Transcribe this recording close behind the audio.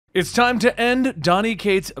It's time to end Donny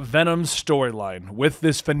Cates' Venom storyline with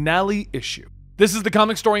this finale issue. This is the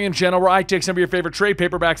Comicstorian channel where I take some of your favorite trade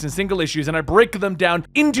paperbacks and single issues and I break them down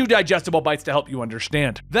into digestible bites to help you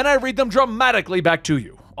understand. Then I read them dramatically back to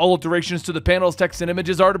you. All alterations to the panels, text, and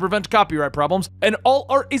images are to prevent copyright problems, and all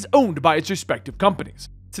art is owned by its respective companies.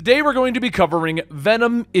 Today we're going to be covering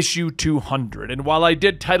Venom issue 200, and while I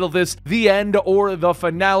did title this The End or The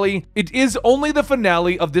Finale, it is only the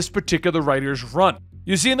finale of this particular writer's run.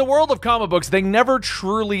 You see, in the world of comic books, they never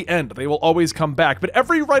truly end. They will always come back, but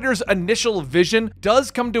every writer's initial vision does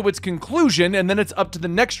come to its conclusion, and then it's up to the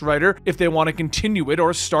next writer if they want to continue it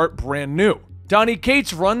or start brand new. Donny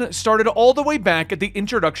Cates' run started all the way back at the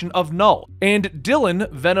introduction of Null, and Dylan,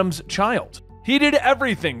 Venom's child. He did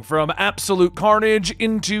everything from Absolute Carnage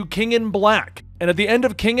into King in Black. And at the end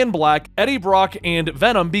of King in Black, Eddie Brock and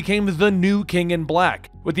Venom became the new King in Black,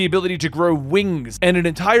 with the ability to grow wings and an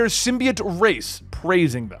entire symbiote race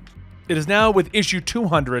praising them. It is now with issue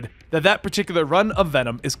 200 that particular run of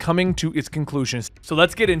Venom is coming to its conclusions, so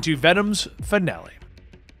let's get into Venom's finale.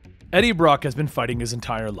 Eddie Brock has been fighting his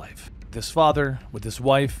entire life. With his father, with his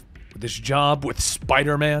wife, with his job, with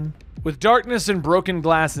Spider-Man, with darkness and broken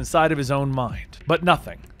glass inside of his own mind. But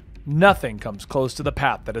nothing comes close to the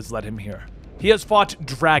path that has led him here. He has fought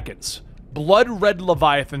dragons, blood-red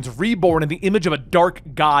leviathans reborn in the image of a dark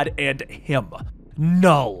god and him.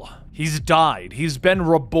 Null. He's died. He's been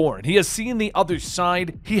reborn. He has seen the other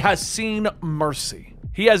side. He has seen mercy.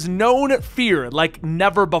 He has known fear like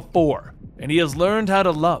never before. And he has learned how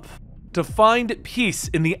to love, to find peace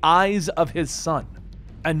in the eyes of his son.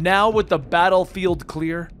 And now with the battlefield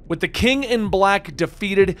clear, with the King in Black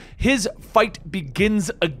defeated, his fight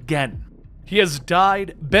begins again. He has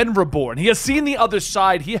died, been reborn. He has seen the other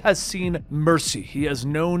side. He has seen mercy. He has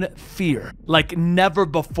known fear like never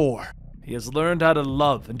before. He has learned how to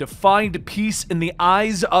love and to find peace in the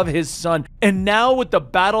eyes of his son. And now with the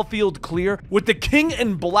battlefield clear, with the King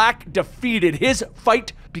in Black defeated, his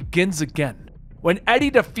fight begins again. When Eddie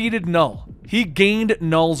defeated Null, he gained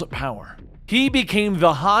Null's power. He became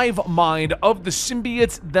the hive mind of the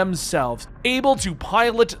symbiotes themselves, able to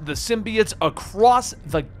pilot the symbiotes across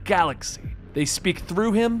the galaxy. They speak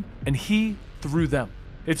through him, and he through them.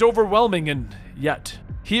 It's overwhelming, and yet,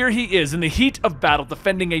 here he is in the heat of battle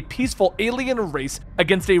defending a peaceful alien race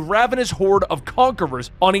against a ravenous horde of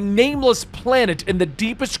conquerors on a nameless planet in the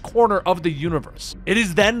deepest corner of the universe. It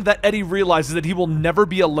is then that Eddie realizes that he will never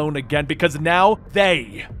be alone again because now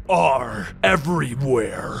they are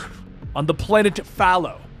everywhere. On the planet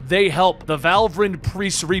Fallow, they help the Valvrin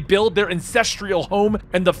priests rebuild their ancestral home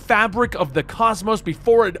and the fabric of the cosmos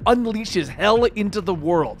before it unleashes hell into the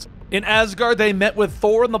world. In Asgard, they met with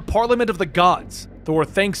Thor in the Parliament of the Gods. Thor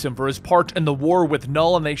thanks him for his part in the war with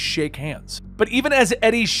Null and they shake hands. But even as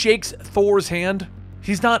Eddie shakes Thor's hand,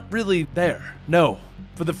 he's not really there. No.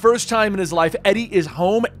 For the first time in his life, Eddie is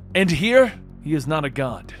home, and here, he is not a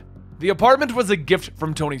god. The apartment was a gift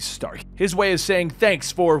from Tony Stark, his way of saying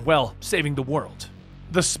thanks for, well, saving the world.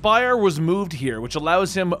 The Spire was moved here, which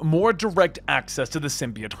allows him more direct access to the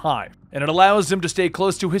symbiote hive, and it allows him to stay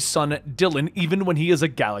close to his son, Dylan, even when he is a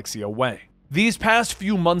galaxy away. These past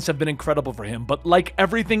few months have been incredible for him, but like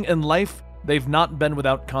everything in life, they've not been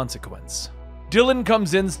without consequence. Dylan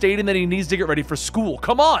comes in stating that he needs to get ready for school.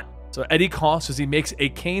 Come on! So Eddie coughs as he makes a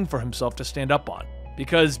cane for himself to stand up on.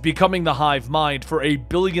 Because becoming the hive mind for a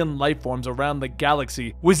billion lifeforms around the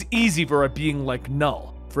galaxy was easy for a being like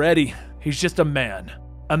Null. For Eddie, he's just a man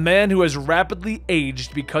who has rapidly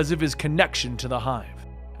aged because of his connection to the hive.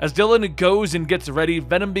 As Dylan goes and gets ready,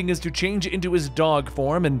 Venom begins to change into his dog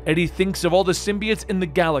form, and Eddie thinks of all the symbiotes in the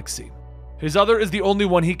galaxy. His other is the only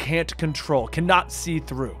one he can't control, cannot see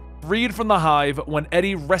through. Freed from the hive when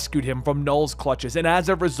Eddie rescued him from Null's clutches, and as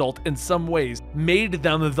a result, in some ways, made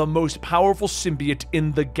them the most powerful symbiote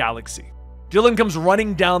in the galaxy. Dylan comes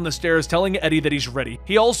running down the stairs telling Eddie that he's ready.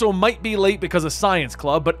 He also might be late because of science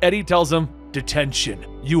club, but Eddie tells him, "Detention.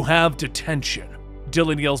 You have detention."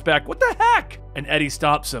 Dylan yells back, "What the heck?" And Eddie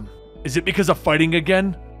stops him. "Is it because of fighting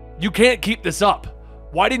again? You can't keep this up.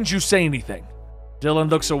 Why didn't you say anything?" Dylan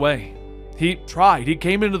looks away. He tried. He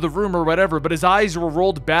came into the room or whatever, but his eyes were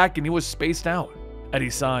rolled back and he was spaced out. Eddie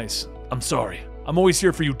sighs. "I'm sorry. I'm always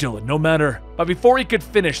here for you, Dylan, no matter." But before he could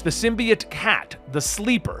finish, the symbiote cat, the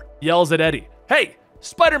sleeper, yells at Eddie, "Hey,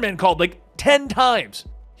 Spider-Man called like 10 times.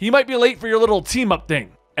 He might be late for your little team-up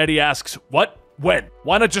thing." Eddie asks, "What? When?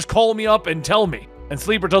 Why not just call me up and tell me?" And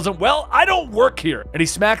Sleeper tells him, "Well, I don't work here." And he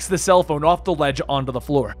smacks the cell phone off the ledge onto the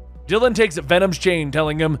floor. Dylan takes Venom's chain,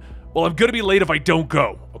 telling him, "Well, I'm gonna be late if I don't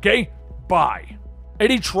go, okay? Bye."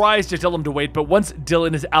 Eddie tries to tell him to wait, but once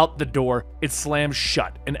Dylan is out the door, it slams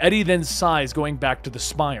shut, and Eddie then sighs going back to the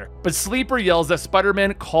spire. But Sleeper yells that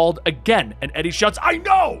Spider-Man called again, and Eddie shouts, "I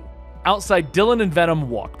know!" Outside, Dylan and Venom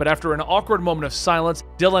walk, but after an awkward moment of silence,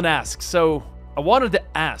 Dylan asks, "So, I wanted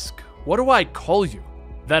to ask, what do I call you?"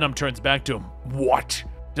 Venom turns back to him, "What?"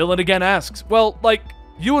 Dylan again asks, "Well, like,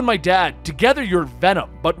 you and my dad, together you're Venom,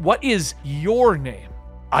 but what is your name?"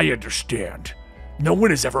 "I understand. No one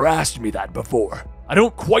has ever asked me that before. I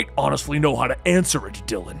don't quite honestly know how to answer it,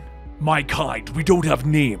 Dylan. My kind, we don't have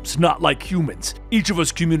names, not like humans. Each of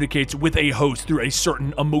us communicates with a host through a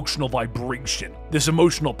certain emotional vibration. This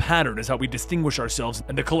emotional pattern is how we distinguish ourselves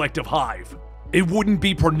in the collective hive. It wouldn't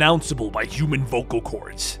be pronounceable by human vocal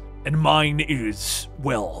cords. And mine is,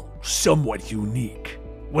 well, somewhat unique.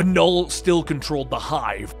 When Null still controlled the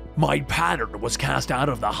hive, my pattern was cast out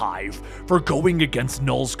of the hive for going against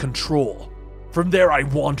Null's control. From there I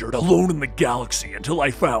wandered alone in the galaxy until I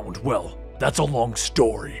found, well, that's a long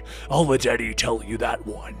story. I'll let Eddie tell you that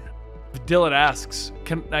one." Dylan asks,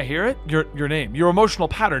 "Can I hear it? Your name, your emotional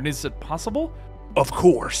pattern, is it possible?" "Of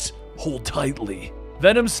course. Hold tightly."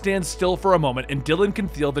 Venom stands still for a moment and Dylan can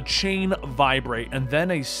feel the chain vibrate and then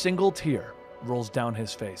a single tear rolls down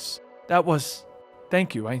his face.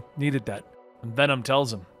 Thank you, I needed that. And Venom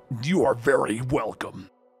tells him, "You are very welcome."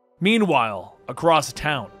 Meanwhile, across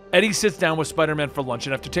town, Eddie sits down with Spider-Man for lunch,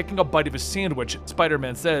 and after taking a bite of his sandwich,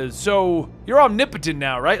 Spider-Man says, "So, you're omnipotent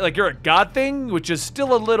now, right? Like you're a god thing?" Which is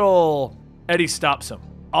still a little... Eddie stops him.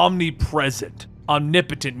 "Omnipresent.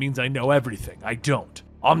 Omnipotent means I know everything. I don't.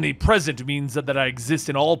 Omnipresent means that I exist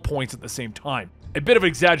in all points at the same time. A bit of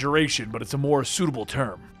exaggeration, but it's a more suitable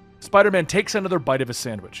term." Spider-Man takes another bite of his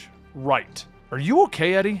sandwich. "Right. Are you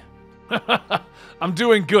okay, Eddie?" "I'm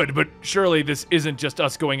doing good, but surely this isn't just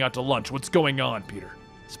us going out to lunch. What's going on, Peter?"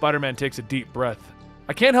 Spider-Man takes a deep breath.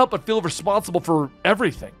 "I can't help but feel responsible for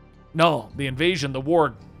everything. Null, the invasion, the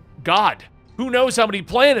war, God. Who knows how many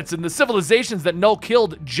planets and the civilizations that Null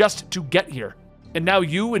killed just to get here. And now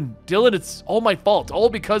you and Dylan, it's all my fault. All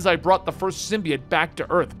because I brought the first symbiote back to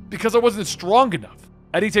Earth. Because I wasn't strong enough."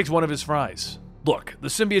 Eddie takes one of his fries. "Look, the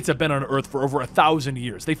symbiotes have been on Earth for over 1,000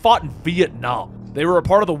 years. They fought in Vietnam. They were a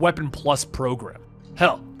part of the Weapon Plus program.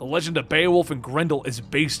 Hell, the legend of Beowulf and Grendel is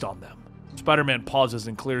based on them." Spider-Man pauses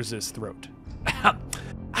and clears his throat.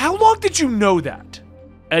 "How long did you know that?"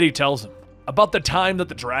 Eddie tells him. "About the time that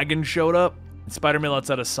the dragon showed up." And Spider-Man lets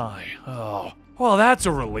out a sigh. "Oh, well, that's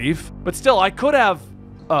a relief. But still, I could have...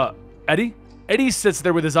 Eddie?" Eddie sits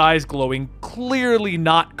there with his eyes glowing, clearly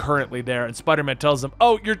not currently there, and Spider-Man tells him,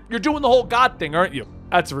 "Oh, you're doing the whole God thing, aren't you?"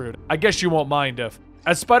 "That's rude. I guess you won't mind if..."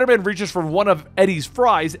 As Spider-Man reaches for one of Eddie's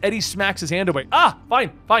fries, Eddie smacks his hand away. "Ah, fine.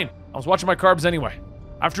 I was watching my carbs anyway."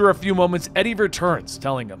 After a few moments, Eddie returns,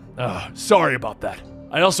 telling him, "Sorry about that.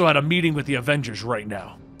 I also had a meeting with the Avengers right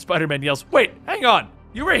now." Spider-Man yells, "Wait, hang on.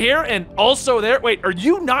 You were here and also there? Wait, are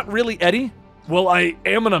you not really Eddie?" "Well, I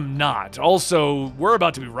am and I'm not. Also, we're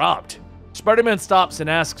about to be robbed." Spider-Man stops and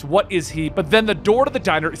asks what is he, but then the door to the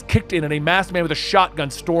diner is kicked in and a masked man with a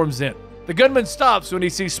shotgun storms in. The gunman stops when he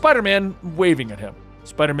sees Spider-Man waving at him.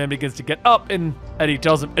 Spider-Man begins to get up and Eddie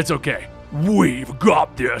tells him, "It's okay. We've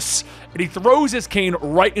got this." And he throws his cane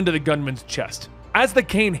right into the gunman's chest. As the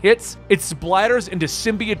cane hits, it splatters into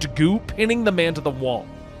symbiote goo, pinning the man to the wall.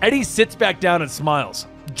 Eddie sits back down and smiles.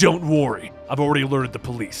 "Don't worry, I've already alerted the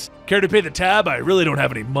police. Care to pay the tab? I really don't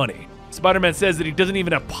have any money." Spider-Man says that he doesn't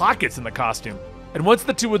even have pockets in the costume. And once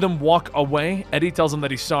the two of them walk away, Eddie tells him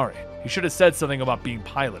that he's sorry. He should have said something about being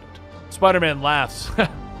piloted. Spider-Man laughs.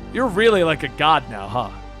 "You're really like a god now, huh?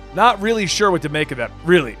 Not really sure what to make of that,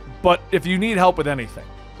 really. But if you need help with anything."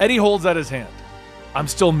 Eddie holds out his hand. "I'm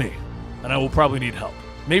still me, and I will probably need help.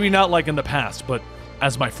 Maybe not like in the past, but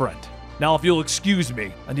as my friend. Now, if you'll excuse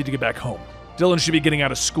me, I need to get back home. Dylan should be getting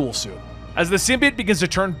out of school soon." As the symbiote begins to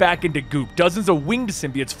turn back into goop, dozens of winged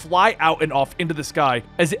symbiotes fly out and off into the sky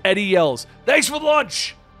as Eddie yells, "Thanks for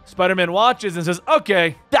lunch!" Spider-Man watches and says,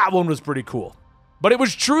 "Okay, that one was pretty cool." But it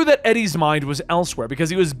was true that Eddie's mind was elsewhere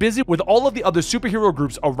because he was busy with all of the other superhero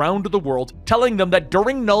groups around the world, telling them that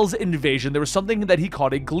during Null's invasion, there was something that he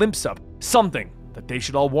caught a glimpse of, something that they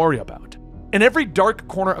should all worry about. In every dark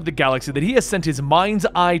corner of the galaxy that he has sent his mind's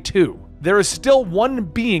eye to, there is still one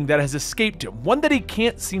being that has escaped him, one that he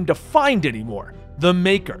can't seem to find anymore. The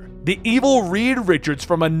Maker, the evil Reed Richards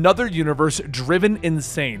from another universe driven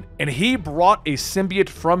insane, and he brought a symbiote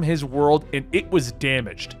from his world and it was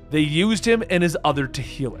damaged. They used him and his other to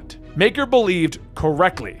heal it. Maker believed,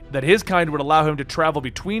 correctly, that his kind would allow him to travel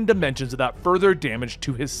between dimensions without further damage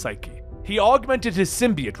to his psyche. He augmented his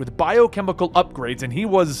symbiote with biochemical upgrades and he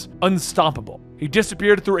was unstoppable. He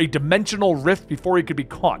disappeared through a dimensional rift before he could be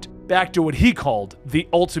caught. back to what he called the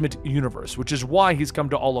ultimate universe, which is why he's come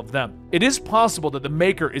to all of them. It is possible that the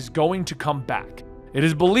Maker is going to come back. It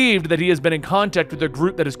is believed that he has been in contact with a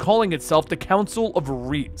group that is calling itself the Council of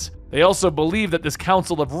Reeds. They also believe that this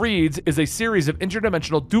Council of Reeds is a series of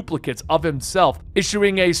interdimensional duplicates of himself,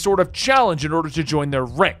 issuing a sort of challenge in order to join their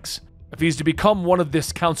ranks. If he's to become one of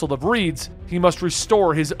this Council of Reeds, he must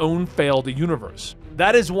restore his own failed universe.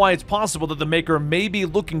 That is why it's possible that the Maker may be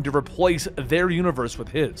looking to replace their universe with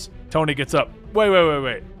his. Tony gets up.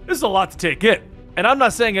 Wait. This is a lot to take in. And I'm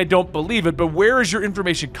not saying I don't believe it, but where is your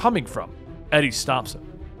information coming from? Eddie stops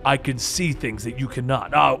him. I can see things that you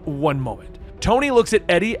cannot. One moment. Tony looks at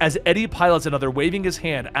Eddie as Eddie pilots another, waving his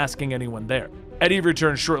hand, asking anyone there. Eddie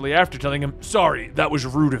returns shortly after, telling him, sorry, that was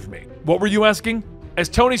rude of me. What were you asking? As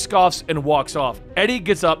Tony scoffs and walks off, Eddie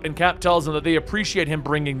gets up and Cap tells him that they appreciate him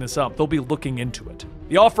bringing this up. They'll be looking into it.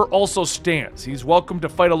 The offer also stands. He's welcome to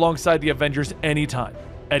fight alongside the Avengers anytime.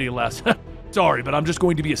 Eddie laughs. Sorry, but I'm just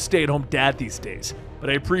going to be a stay-at-home dad these days. But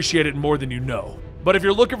I appreciate it more than you know. But if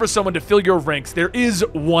you're looking for someone to fill your ranks, there is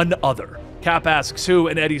one other. Cap asks who,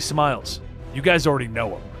 and Eddie smiles. You guys already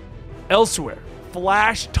know him. Elsewhere,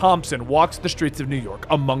 Flash Thompson walks the streets of New York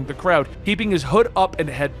among the crowd, keeping his hood up and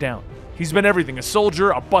head down. He's been everything, a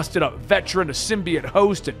soldier, a busted up veteran, a symbiote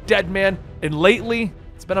host, a dead man, and lately,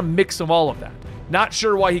 it's been a mix of all of that. Not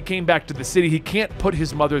sure why he came back to the city, he can't put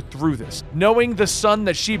his mother through this, knowing the son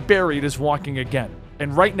that she buried is walking again.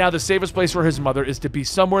 And right now, the safest place for his mother is to be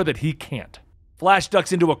somewhere that he can't. Flash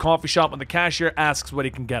ducks into a coffee shop when the cashier asks what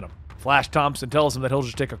he can get him. Flash Thompson tells him that he'll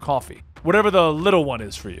just take a coffee, whatever the little one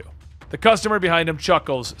is for you. The customer behind him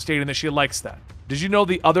chuckles, stating that she likes that. Did you know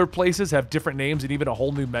the other places have different names and even a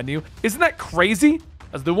whole new menu? Isn't that crazy?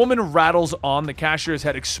 As the woman rattles on, the cashier's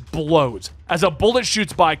head explodes as a bullet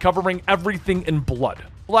shoots by, covering everything in blood.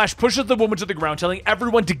 Flash pushes the woman to the ground, telling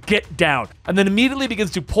everyone to get down, and then immediately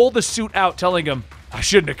begins to pull the suit out, telling him, I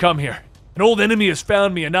shouldn't have come here. An old enemy has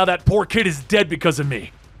found me, and now that poor kid is dead because of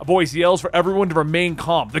me. A voice yells for everyone to remain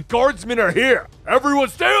calm. The guardsmen are here. Everyone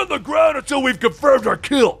stay on the ground until we've confirmed our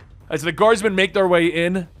kill. As the guardsmen make their way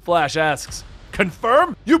in, Flash asks,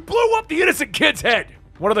 confirm? You blew up the innocent kid's head.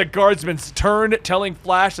 One of the guardsmen turn, telling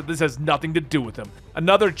Flash that this has nothing to do with him.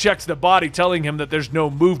 Another checks the body, telling him that there's no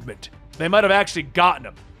movement. They might have actually gotten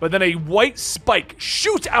him. But then a white spike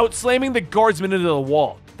shoots out, slamming the guardsman into the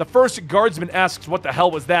wall. The first guardsman asks what the hell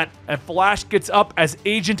was that, and Flash gets up as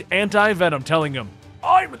Agent Anti-Venom, telling him,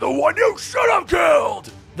 I'm the one you should have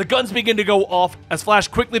killed! The guns begin to go off as Flash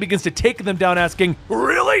quickly begins to take them down, asking,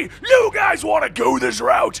 really? You guys want to go this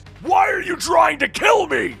route? Why are you trying to kill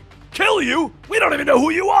me? Kill you? We don't even know who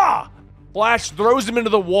you are! Flash throws him into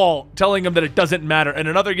the wall, telling him that it doesn't matter, and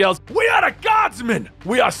another yells, we are the Guardsmen!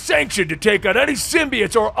 We are sanctioned to take out any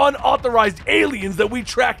symbiotes or unauthorized aliens that we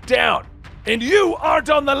track down. And you aren't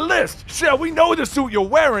on the list! Sure, we know the suit you're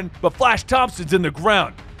wearing, but Flash Thompson's in the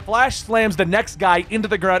ground. Flash slams the next guy into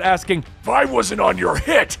the ground, asking, if I wasn't on your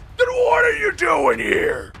hit, then what are you doing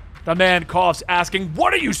here? The man coughs, asking,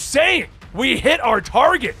 what are you saying? We hit our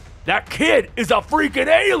target. That kid is a freaking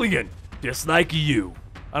alien, just like you.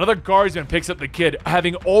 Another guardsman picks up the kid,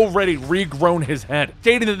 having already regrown his head,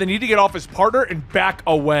 stating that they need to get off his partner and back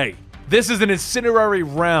away. This is an incendiary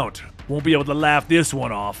round. Won't be able to laugh this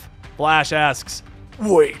one off. Flash asks,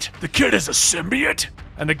 wait, the kid is a symbiote?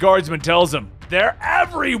 And the guardsman tells him, they're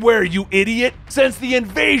everywhere, you idiot. Since the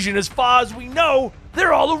invasion, as far as we know,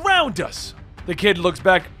 they're all around us. The kid looks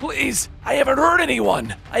back, please, I haven't hurt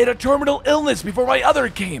anyone. I had a terminal illness before my other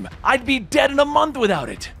came. I'd be dead in a month without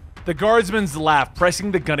it. The guardsman's laugh,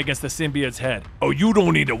 pressing the gun against the symbiote's head. Oh, you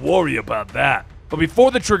don't need to worry about that. But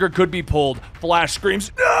before the trigger could be pulled, Flash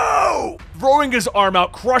screams, no! Throwing his arm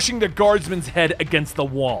out, crushing the guardsman's head against the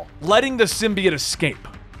wall, letting the symbiote escape.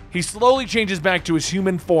 He slowly changes back to his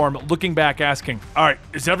human form, looking back, asking, all right,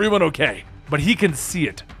 is everyone okay? But he can see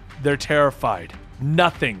it. They're terrified.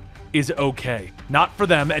 Nothing is okay. Not for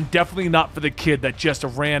them, and definitely not for the kid that just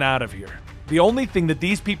ran out of here. The only thing that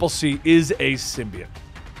these people see is a symbiote.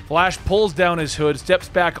 Flash pulls down his hood, steps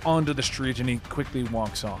back onto the street, and he quickly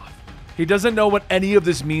walks off. He doesn't know what any of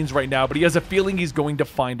this means right now, but he has a feeling he's going to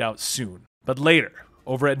find out soon. But later,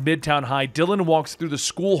 over at Midtown High, Dylan walks through the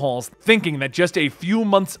school halls thinking that just a few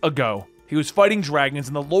months ago, he was fighting dragons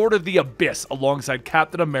in the Lord of the Abyss alongside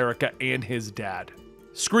Captain America and his dad.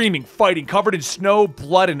 Screaming, fighting, covered in snow,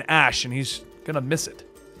 blood, and ash, and he's gonna miss it.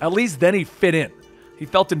 At least then he fit in. He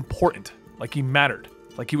felt important, like he mattered,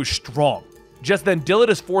 like he was strong. Just then, Dylan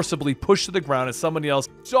is forcibly pushed to the ground as someone yells,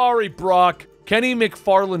 sorry, Brock. Kenny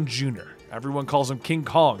McFarlane Jr. Everyone calls him King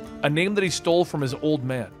Kong, a name that he stole from his old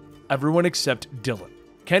man. Everyone except Dylan.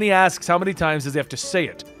 Kenny asks how many times does he have to say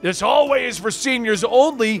it. This hallway is for seniors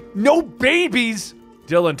only, no babies.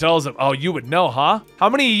 Dylan tells him, oh, you would know, huh? How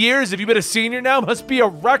many years have you been a senior now? Must be a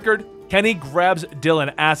record. Kenny grabs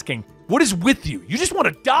Dylan asking, what is with you? You just want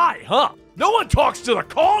to die, huh? No one talks to the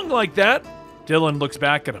Kong like that. Dylan looks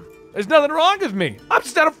back at him. There's nothing wrong with me. I'm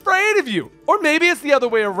just not afraid of you. Or maybe it's the other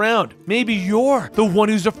way around. Maybe you're the one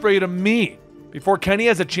who's afraid of me. Before Kenny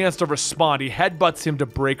has a chance to respond, he headbutts him to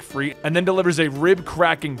break free and then delivers a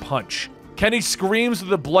rib-cracking punch. Kenny screams with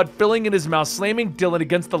the blood filling in his mouth, slamming Dylan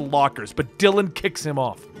against the lockers, but Dylan kicks him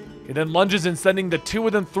off. He then lunges in, sending the two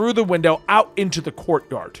of them through the window out into the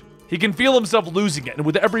courtyard. He can feel himself losing it, and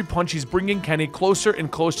with every punch, he's bringing Kenny closer and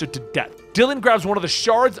closer to death. Dylan grabs one of the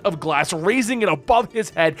shards of glass, raising it above his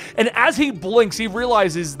head, and as he blinks, he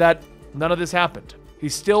realizes that none of this happened.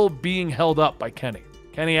 He's still being held up by Kenny.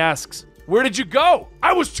 Kenny asks, where did you go?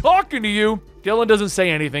 I was talking to you. Dylan doesn't say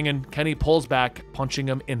anything, and Kenny pulls back, punching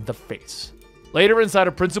him in the face. Later, inside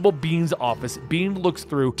of Principal Bean's office, Bean looks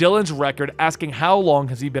through Dylan's record, asking how long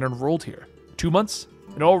has he been enrolled here? 2 months?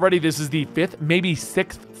 And already this is the 5th, maybe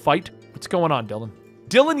 6th fight? What's going on, Dylan?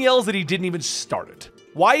 Dylan yells that he didn't even start it.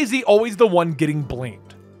 Why is he always the one getting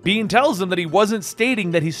blamed? Bean tells him that he wasn't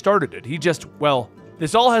stating that he started it. He just, well,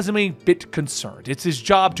 this all has him a bit concerned. It's his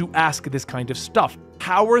job to ask this kind of stuff.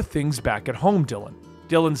 How are things back at home, Dylan?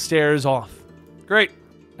 Dylan stares off. Great.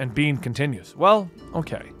 And Bean continues. Well,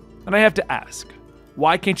 okay. And I have to ask,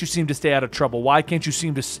 why can't you seem to stay out of trouble? Why can't you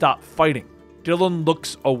seem to stop fighting? Dylan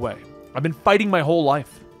looks away. I've been fighting my whole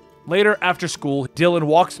life. Later, after school, Dylan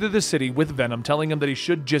walks through the city with Venom, telling him that he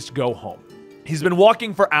should just go home. He's been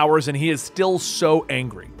walking for hours and he is still so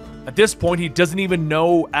angry. At this point, he doesn't even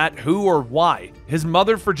know at who or why. His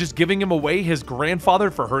mother for just giving him away, his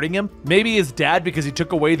grandfather for hurting him, maybe his dad because he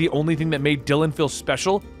took away the only thing that made Dylan feel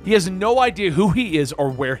special. He has no idea who he is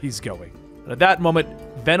or where he's going. And at that moment,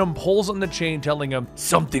 Venom pulls on the chain, telling him,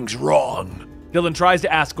 something's wrong. Dylan tries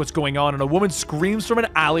to ask what's going on, and a woman screams from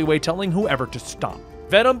an alleyway, telling whoever to stop.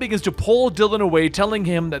 Venom begins to pull Dylan away, telling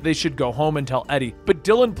him that they should go home and tell Eddie, but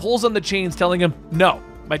Dylan pulls on the chains, telling him, no,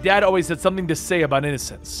 my dad always had something to say about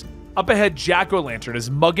innocence. Up ahead, Jack-o'-lantern is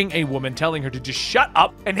mugging a woman, telling her to just shut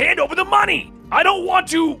up and hand over the money. I don't want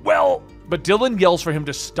to, well... But Dylan yells for him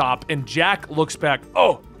to stop, and Jack looks back,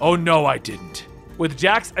 oh no, I didn't. With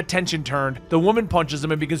Jack's attention turned, the woman punches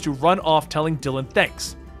him and begins to run off, telling Dylan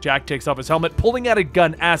thanks. Jack takes off his helmet, pulling out a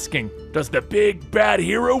gun, asking, does the big bad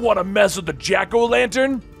hero want to mess with the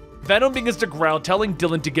Jack-o'-lantern? Venom begins to growl, telling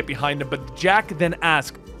Dylan to get behind him, but Jack then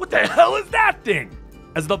asks, what the hell is that thing?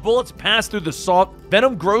 As the bullets pass through the saw,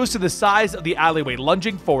 Venom grows to the size of the alleyway,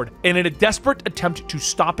 lunging forward, and in a desperate attempt to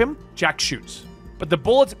stop him, Jack shoots. But the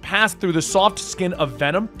bullets pass through the soft skin of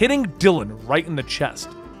Venom, hitting Dylan right in the chest.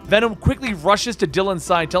 Venom quickly rushes to Dylan's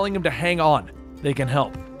side, telling him to hang on. They can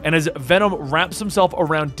help. And as Venom wraps himself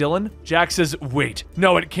around Dylan, Jack says, wait,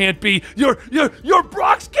 no, it can't be. You're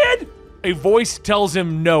Brock's kid? A voice tells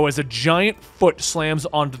him no as a giant foot slams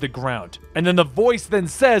onto the ground. And then the voice then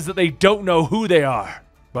says that they don't know who they are.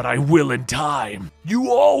 But I will in time.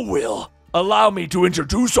 You all will. Allow me to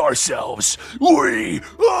introduce ourselves. We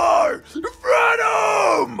are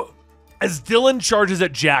Venom! As Dylan charges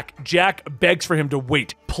at Jack, Jack begs for him to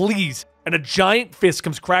wait, please. And a giant fist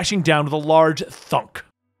comes crashing down with a large thunk.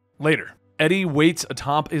 Later, Eddie waits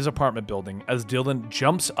atop his apartment building as Dylan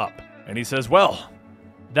jumps up. And he says, well,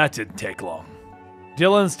 that didn't take long.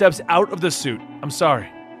 Dylan steps out of the suit. I'm sorry.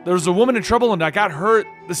 There was a woman in trouble and I got hurt.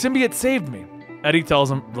 The symbiote saved me. Eddie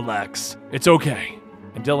tells him, relax. It's okay.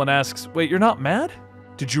 And Dylan asks, wait, you're not mad?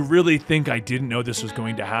 Did you really think I didn't know this was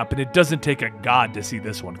going to happen? It doesn't take a god to see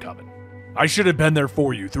this one coming. I should have been there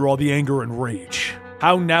for you through all the anger and rage.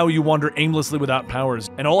 How now you wander aimlessly without powers,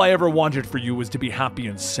 and all I ever wanted for you was to be happy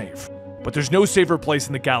and safe. But there's no safer place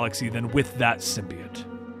in the galaxy than with that symbiote.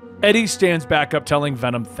 Eddie stands back up, telling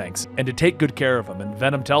Venom thanks, and to take good care of him, and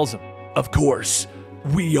Venom tells him, of course,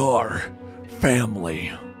 we are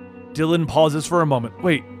family. Dylan pauses for a moment.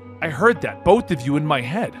 Wait, I heard that, both of you in my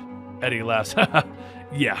head. Eddie laughs,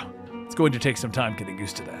 yeah, it's going to take some time getting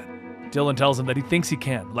used to that. Dylan tells him that he thinks he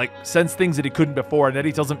can, like sense things that he couldn't before, and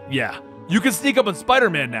Eddie tells him, yeah, you can sneak up on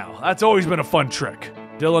Spider-Man now. That's always been a fun trick.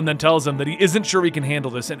 Dylan then tells him that he isn't sure he can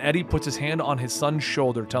handle this, and Eddie puts his hand on his son's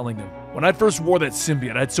shoulder, telling him, when I first wore that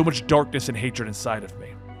symbiote, I had so much darkness and hatred inside of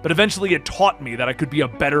me. But eventually it taught me that I could be a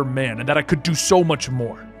better man and that I could do so much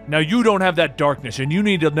more. Now you don't have that darkness, and you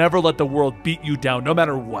need to never let the world beat you down, no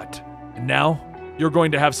matter what. And now, you're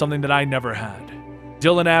going to have something that I never had.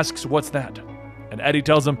 Dylan asks, what's that? And Eddie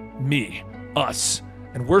tells him, me, us,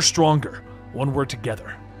 and we're stronger when we're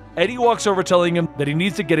together. Eddie walks over, telling him that he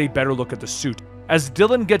needs to get a better look at the suit. As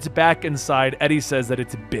Dylan gets back inside, Eddie says that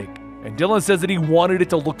it's big, and Dylan says that he wanted it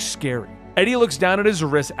to look scary. Eddie looks down at his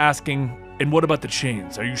wrist asking, "And what about the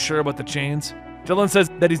chains? Are you sure about the chains?" Dylan says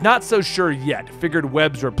that he's not so sure yet, figured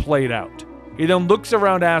webs were played out. He then looks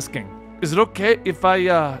around asking, "Is it okay if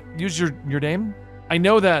I use your name? I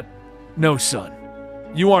know that..." "No, son.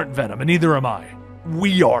 You aren't Venom, and neither am I.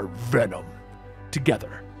 We are Venom.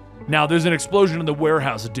 Together." Now there's an explosion in the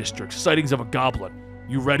warehouse district, sightings of a goblin.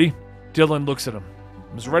 "You ready?" Dylan looks at him.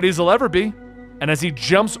 "As ready as he'll ever be." And as he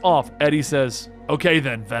jumps off, Eddie says, "Okay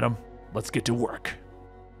then, Venom, let's get to work."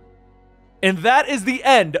 And that is the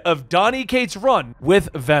end of Donny Cates' run with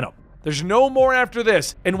Venom. There's no more after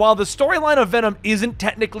this, and while the storyline of Venom isn't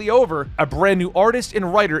technically over, a brand new artist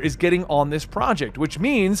and writer is getting on this project, which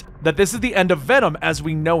means that this is the end of Venom as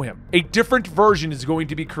we know him. A different version is going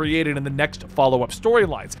to be created in the next follow-up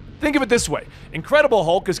storylines. Think of it this way: Incredible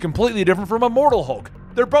Hulk is completely different from Immortal Hulk.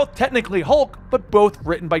 They're both technically Hulk, but both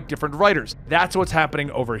written by different writers. That's what's happening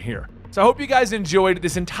over here. So I hope you guys enjoyed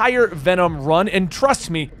this entire Venom run, and trust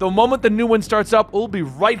me, the moment the new one starts up, we'll be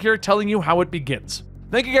right here telling you how it begins.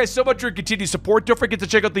 Thank you guys so much for your continued support. Don't forget to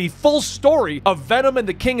check out the full story of Venom and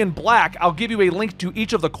the King in Black. I'll give you a link to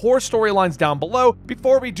each of the core storylines down below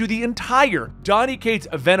before we do the entire Donny Cates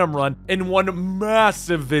Venom run in one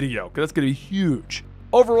massive video, because that's going to be huge.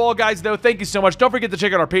 Overall, guys, though, thank you so much. Don't forget to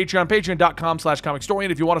check out our Patreon, patreon.com/Comicstorian,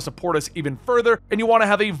 if you want to support us even further and you want to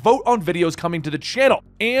have a vote on videos coming to the channel.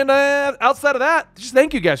 And outside of that, just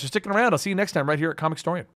thank you guys for sticking around. I'll see you next time right here at Comicstorian.